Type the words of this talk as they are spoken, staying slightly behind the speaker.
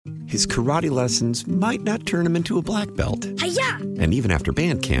his karate lessons might not turn him into a black belt. Hi-ya! And even after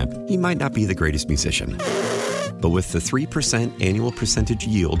band camp, he might not be the greatest musician. But with the 3% annual percentage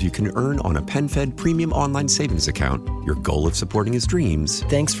yield you can earn on a PenFed premium online savings account, your goal of supporting his dreams...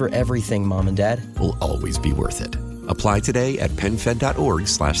 Thanks for everything, Mom and Dad. ...will always be worth it. Apply today at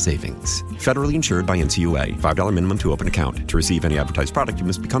PenFed.org/savings. Federally insured by NCUA. $5 minimum to open account. To receive any advertised product, you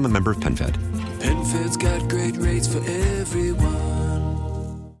must become a member of PenFed. PenFed's got great rates for everyone.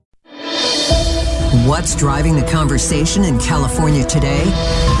 What's driving the conversation in California today?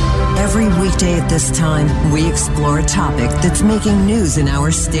 Every weekday at this time, we explore a topic that's making news in our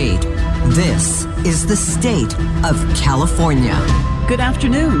state. This is the state of California. Good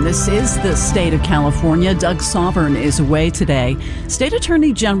afternoon. This is the state of California. Doug Sovereign is away today. State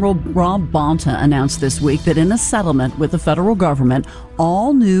Attorney General Rob Bonta announced this week that in a settlement with the federal government,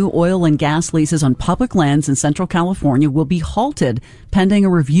 all new oil and gas leases on public lands in Central California will be halted pending a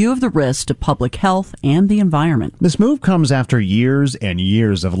review of the risk to public health and the environment. This move comes after years and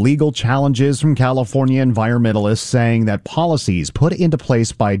years of legal challenges from California environmentalists saying that policies put into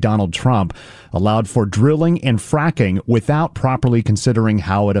place by Donald Trump allowed for drilling and fracking without properly considering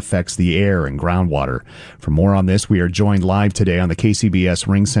how it affects the air and groundwater. For more on this, we are joined live today on the KCBS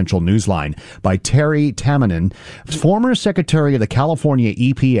Ring Central Newsline by Terry Tamminen, former Secretary of the California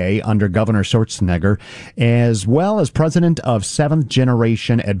EPA under Governor Schwarzenegger, as well as president of Seventh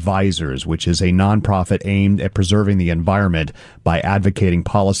Generation Advisors, which is a nonprofit aimed at preserving the environment by advocating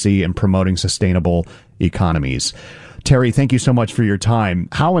policy and promoting sustainable economies. Terry, thank you so much for your time.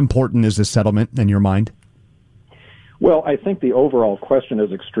 How important is this settlement in your mind? Well, I think the overall question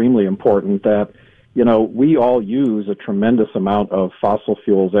is extremely important that, you know, we all use a tremendous amount of fossil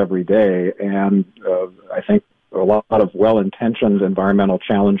fuels every day, and I think a lot of well-intentioned environmental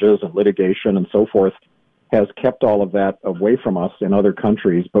challenges and litigation and so forth has kept all of that away from us in other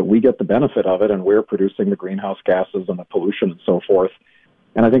countries, but we get the benefit of it, and we're producing the greenhouse gases and the pollution and so forth.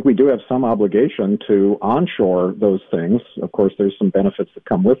 And I think we do have some obligation to onshore those things. Of course, there's some benefits that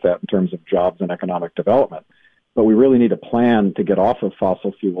come with that in terms of jobs and economic development. But we really need a plan to get off of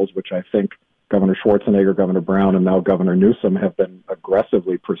fossil fuels, which I think Governor Schwarzenegger, Governor Brown, and now Governor Newsom have been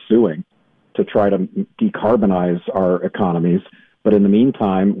aggressively pursuing to try to decarbonize our economies. But in the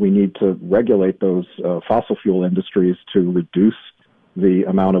meantime, we need to regulate those fossil fuel industries to reduce the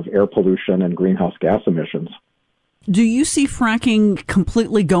amount of air pollution and greenhouse gas emissions. Do you see fracking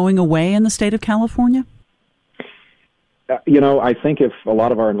completely going away in the state of California? You know, I think if a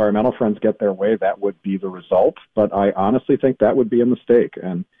lot of our environmental friends get their way, that would be the result. But I honestly think that would be a mistake.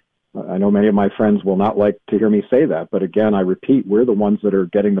 And I know many of my friends will not like to hear me say that. But again, I repeat, we're the ones that are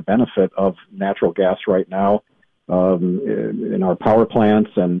getting the benefit of natural gas right now in our power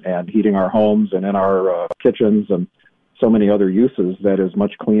plants and heating our homes and in our kitchens and so many other uses that is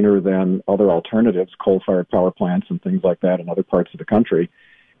much cleaner than other alternatives, coal-fired power plants and things like that in other parts of the country.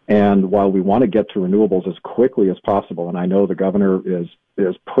 And while we want to get to renewables as quickly as possible, and I know the governor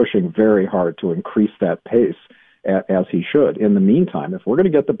is pushing very hard to increase that pace, as he should, in the meantime, if we're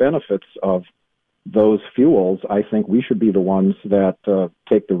going to get the benefits of those fuels, I think we should be the ones that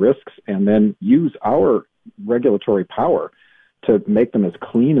take the risks and then use our regulatory power to make them as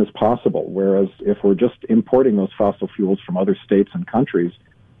clean as possible. Whereas if we're just importing those fossil fuels from other states and countries,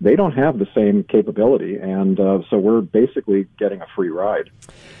 they don't have the same capability. And so we're basically getting a free ride.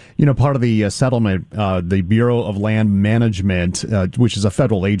 You know, part of the settlement, the Bureau of Land Management, which is a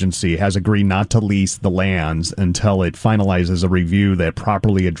federal agency, has agreed not to lease the lands until it finalizes a review that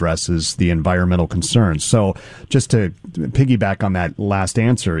properly addresses the environmental concerns. So just to piggyback on that last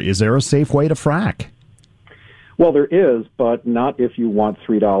answer, is there a safe way to frack? Well, there is, but not if you want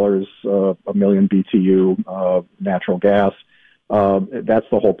 $3 a million BTU natural gas. That's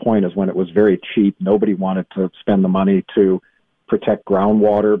the whole point, is when it was very cheap, nobody wanted to spend the money to protect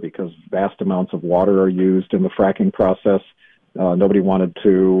groundwater because vast amounts of water are used in the fracking process. Nobody wanted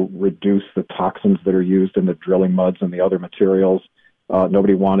to reduce the toxins that are used in the drilling muds and the other materials.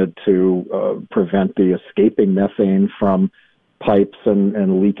 Nobody wanted to prevent the escaping methane from pipes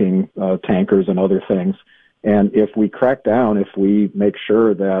and leaking tankers and other things. And if we crack down, if we make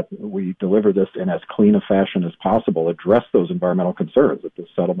sure that we deliver this in as clean a fashion as possible, address those environmental concerns that this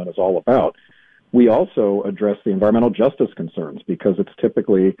settlement is all about, we also address the environmental justice concerns, because it's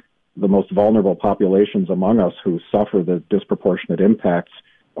typically the most vulnerable populations among us who suffer the disproportionate impacts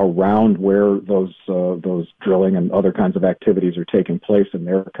around where those drilling and other kinds of activities are taking place in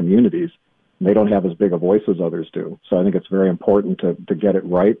their communities. And they don't have as big a voice as others do. So I think it's very important to get it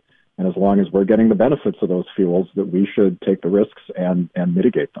right. And as long as we're getting the benefits of those fuels, that we should take the risks and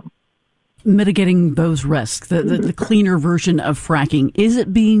mitigate them. mitigating those risks, the cleaner version of fracking, is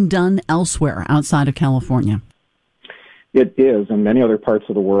it being done elsewhere outside of California? It is in many other parts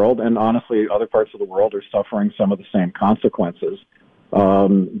of the world, and honestly, other parts of the world are suffering some of the same consequences.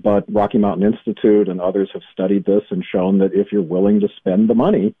 But Rocky Mountain Institute and others have studied this and shown that if you're willing to spend the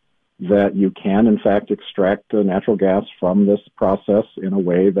money, that you can, in fact, extract natural gas from this process in a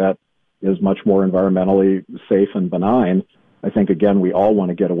way that is much more environmentally safe and benign. I think, again, we all want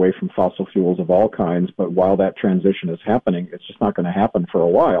to get away from fossil fuels of all kinds, but while that transition is happening, it's just not going to happen for a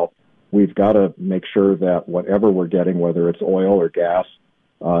while. We've got to make sure that whatever we're getting, whether it's oil or gas,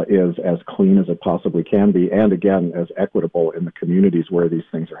 is as clean as it possibly can be, and again, as equitable in the communities where these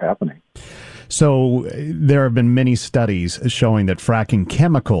things are happening. So there have been many studies showing that fracking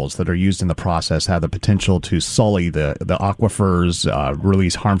chemicals that are used in the process have the potential to sully the aquifers,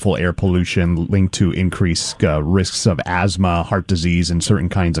 release harmful air pollution linked to increased risks of asthma, heart disease, and certain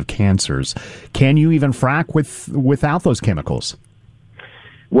kinds of cancers. Can you even frack without those chemicals?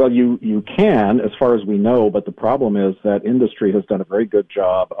 Well, you can, as far as we know, but the problem is that industry has done a very good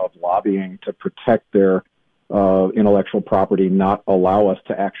job of lobbying to protect their intellectual property, not allow us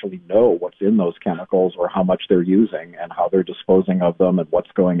to actually know what's in those chemicals or how much they're using and how they're disposing of them and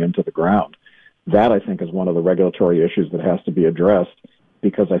what's going into the ground. That, I think, is one of the regulatory issues that has to be addressed,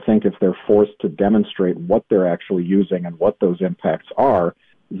 because I think if they're forced to demonstrate what they're actually using and what those impacts are,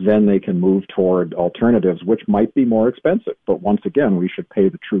 then they can move toward alternatives, which might be more expensive. But once again, we should pay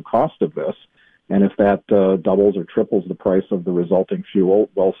the true cost of this. And if that doubles or triples the price of the resulting fuel,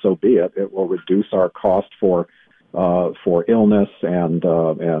 well, so be it. It will reduce our cost for illness and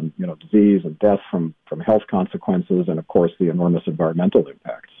disease and death from health consequences, and of course the enormous environmental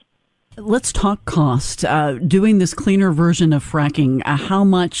impacts. Let's talk cost. Doing this cleaner version of fracking, how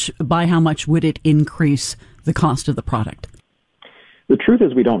much would it increase the cost of the product? The truth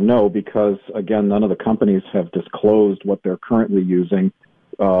is we don't know because, again, none of the companies have disclosed what they're currently using.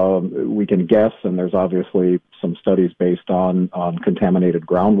 We can guess, and there's obviously some studies based on contaminated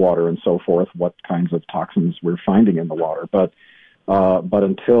groundwater and so forth, what kinds of toxins we're finding in the water. But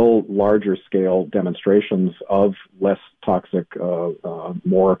until larger scale demonstrations of less toxic,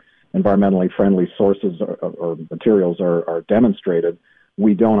 more environmentally friendly sources or materials are demonstrated,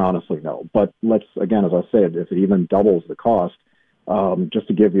 we don't honestly know. But let's, again, as I said, if it even doubles the cost, just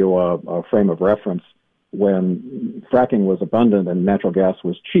to give you a frame of reference, when fracking was abundant and natural gas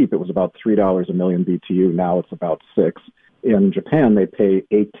was cheap, it was about $3 a million BTU. Now it's about $6. In Japan, they pay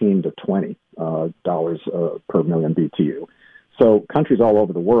 $18 to $20 per million BTU. So countries all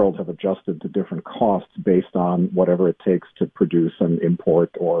over the world have adjusted to different costs based on whatever it takes to produce and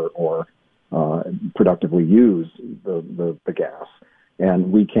import or productively use the gas.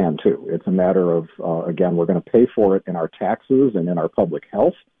 And we can, too. It's a matter of, again, we're going to pay for it in our taxes and in our public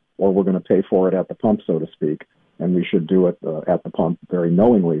health, or we're going to pay for it at the pump, so to speak. And we should do it at the pump very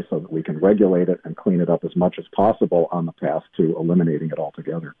knowingly so that we can regulate it and clean it up as much as possible on the path to eliminating it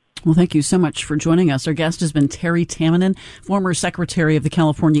altogether. Well, thank you so much for joining us. Our guest has been Terry Tamminen, former Secretary of the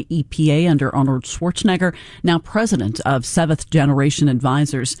California EPA under Arnold Schwarzenegger, now president of Seventh Generation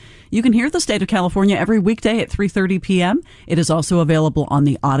Advisors. You can hear the State of California every weekday at 3:30 p.m. It is also available on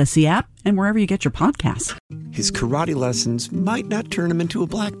the Odyssey app and wherever you get your podcasts. His karate lessons might not turn him into a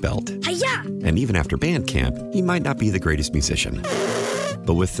black belt. Hi-ya! And even after band camp, he might not be the greatest musician.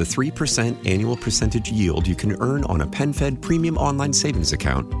 But with the 3% annual percentage yield you can earn on a PenFed premium online savings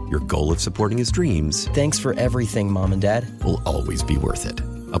account, your goal of supporting his dreams... Thanks for everything, Mom and Dad. ...will always be worth it.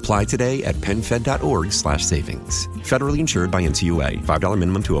 Apply today at PenFed.org/savings. Federally insured by NCUA. $5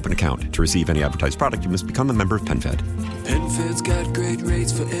 minimum to open account. To receive any advertised product, you must become a member of PenFed. PenFed's got great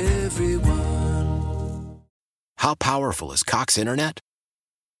rates for everyone. How powerful is Cox Internet?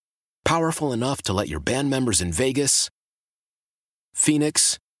 Powerful enough to let your band members in Vegas,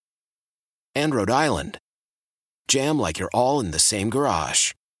 Phoenix, and Rhode Island jam like you're all in the same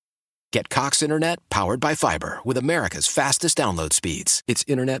garage. Get Cox Internet powered by fiber with America's fastest download speeds. It's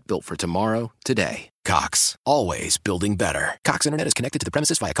internet built for tomorrow, today. Cox, always building better. Cox Internet is connected to the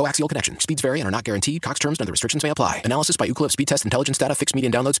premises via coaxial connection. Speeds vary and are not guaranteed. Cox terms and other restrictions may apply. Analysis by Ookla Speed Test Intelligence Data. Fixed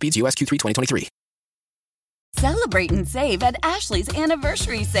median download speeds. US Q3 2023. Celebrate and save at Ashley's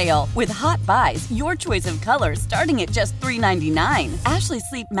Anniversary Sale. With Hot Buys, your choice of colors starting at just $3.99. Ashley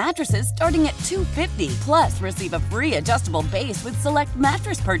Sleep mattresses starting at $2.50. Plus, receive a free adjustable base with select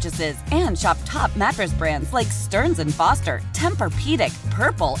mattress purchases. And shop top mattress brands like Stearns & Foster, Tempur-Pedic,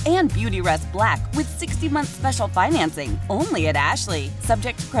 Purple, and Beautyrest Black with 60-month special financing. Only at Ashley.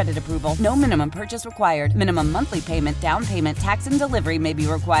 Subject to credit approval. No minimum purchase required. Minimum monthly payment, down payment, tax, and delivery may be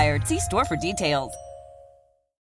required. See store for details.